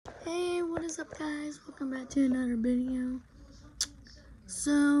what is up, guys? Welcome back to another video.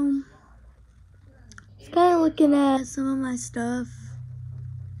 So, just kind of looking at some of my stuff,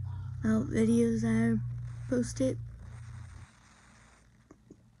 videos I posted.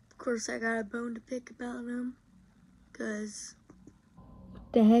 Of course, I got a bone to pick about them, cause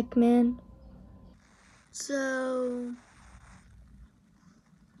what the heck, man. So,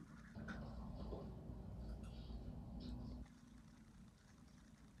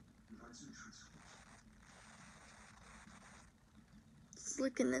 just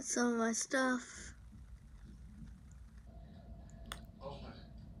looking at some of my stuff.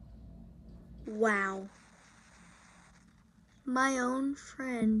 Wow. My own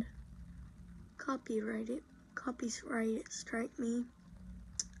friend copyright strike me.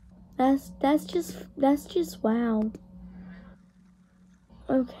 That's just wow.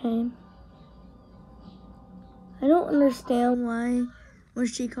 Okay. I don't understand why when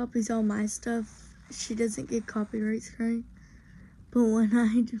she copies all my stuff, she doesn't get copyright strike. But when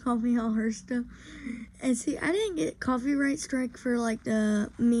I copy all her stuff, and see, I didn't get copyright strike for like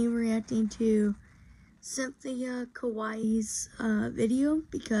me reacting to Cynthia Kawaii's video,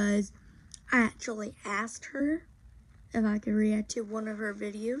 because I actually asked her if I could react to one of her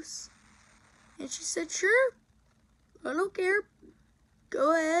videos, and she said, sure, I don't care,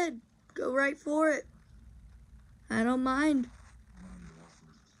 go ahead, go right for it, I don't mind.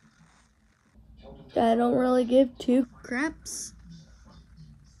 I don't really give two craps.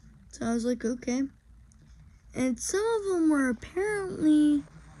 So I was like, okay. And some of them were apparently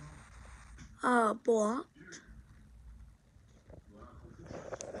blocked.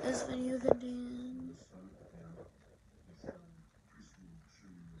 This video contains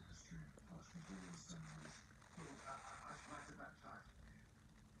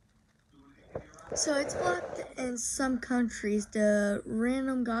so it's blocked in some countries. The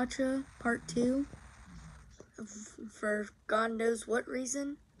Random Gotcha Part 2, for God knows what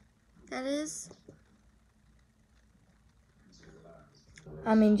reason that is.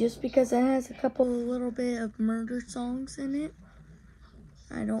 I mean, just because it has a couple of little bit of murder songs in it,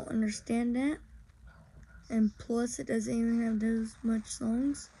 I don't understand that. And plus, it doesn't even have those much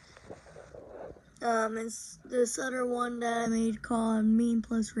songs. It's this other one that I made called Meme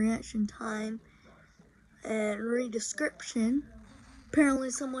Plus Reaction Time and read description. Apparently,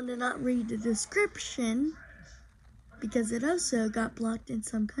 someone did not read the description because it also got blocked in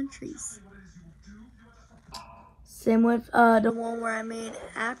some countries. Same with the one where I made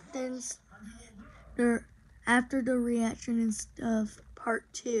Athens, after the reaction and stuff,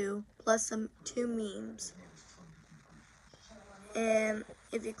 part 2, plus some 2 memes. And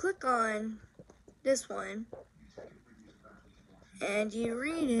if you click on this one and you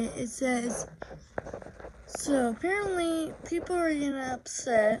read it, it says, so apparently people are getting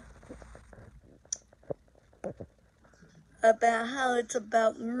upset about how it's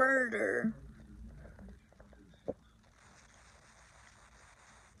about murder.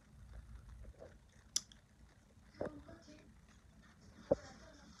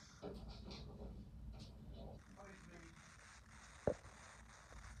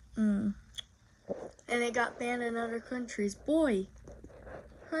 And it got banned in other countries. Boy,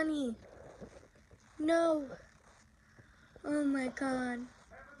 honey, no. Oh my God.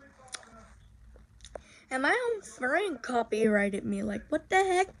 And my own friend copyrighted me. Like, what the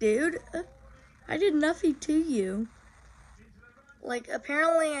heck, dude? I did nothing to you. Like,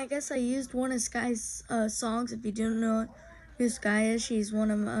 apparently, I guess I used one of Sky's songs. If you don't know who Sky is, she's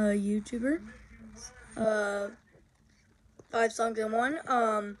one of YouTuber. 5 songs in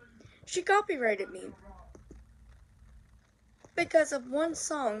one. She copyrighted me because of one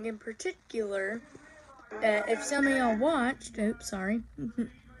song in particular. If some of y'all watched, oops, sorry.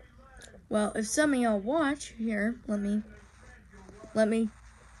 Well, if some of y'all watch here, let me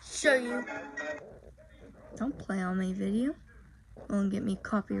show you. Don't play on my video. Won't get me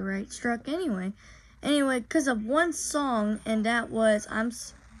copyright struck anyway. Anyway, because of one song, and that was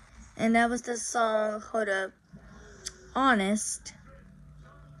the song, hold up, Honest.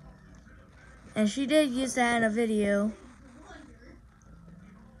 And she did use that in a video.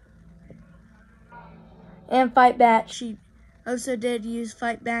 And Fight Back. She also did use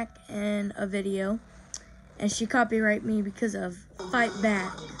Fight Back in a video. And she copyrighted me because of Fight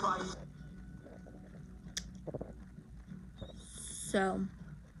Back. So,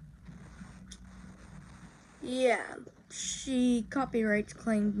 yeah. She copyright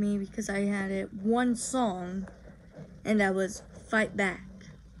claimed me because I had it one song. And that was Fight Back.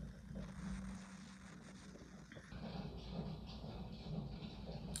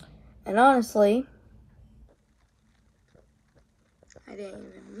 And honestly, I didn't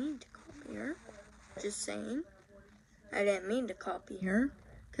even mean to call copy her. Just saying. I didn't mean to copy her,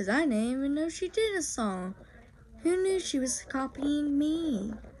 because I didn't even know she did a song. Who knew she was copying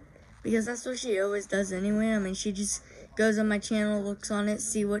me? Because that's what she always does anyway. I mean, she just goes on my channel, looks on it,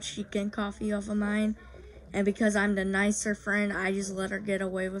 see what she can copy off of mine. And because I'm the nicer friend, I just let her get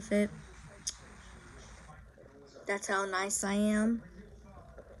away with it. That's how nice I am.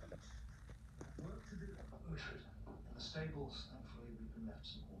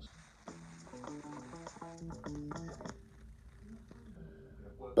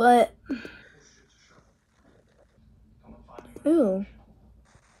 But, ooh.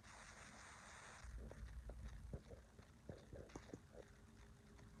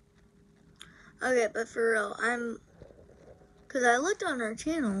 Okay, but for real, because I looked on her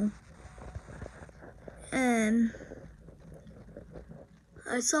channel, and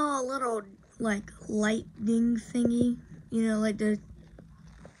I saw a little, like, lightning thingy, you know, like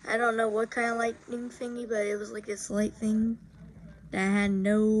I don't know what kind of lightning thingy, but it was like this light thing that I had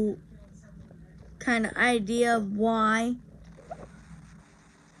no kind of idea of why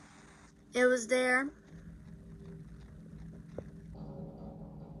it was there.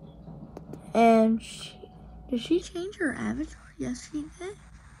 And did she change her avatar? Yes, she did.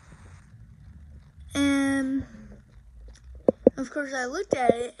 And of course, I looked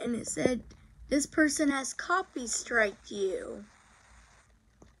at it and it said, "This person has copy striked you."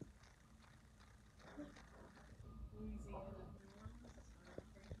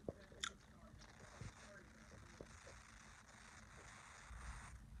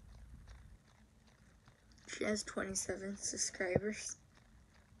 She has 27 subscribers.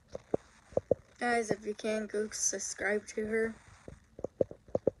 Guys, if you can, go subscribe to her.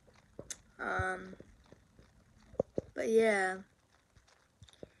 But yeah.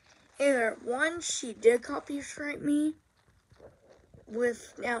 Either one, she did copy strike me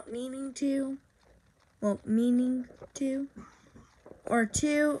without meaning to. Well, meaning to. Or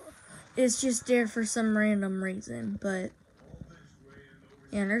two, it's just there for some random reason. But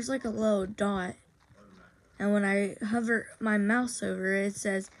yeah, there's like a little dot. And when I hover my mouse over it, it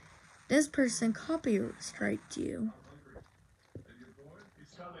says, "This person copy striked you."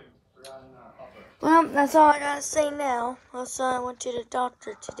 Well, that's all I gotta say now. Also, I went to the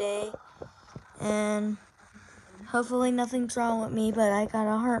doctor today, and hopefully nothing's wrong with me, but I got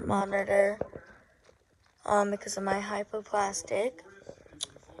a heart monitor, because of my hypoplastic.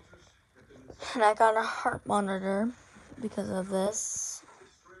 And I got a heart monitor because of this.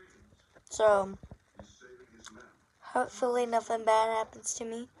 So, hopefully nothing bad happens to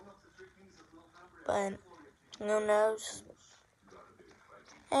me. But, who knows?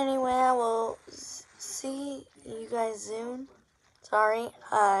 Anyway, I will see you guys soon. Sorry,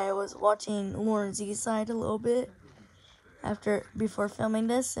 I was watching Lauren Z's side a little bit before filming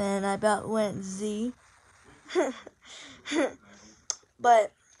this, and I about went Z.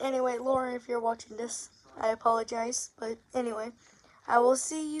 But anyway, Lauren, if you're watching this, I apologize. But anyway, I will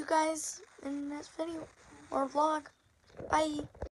see you guys in the next video or vlog. Bye.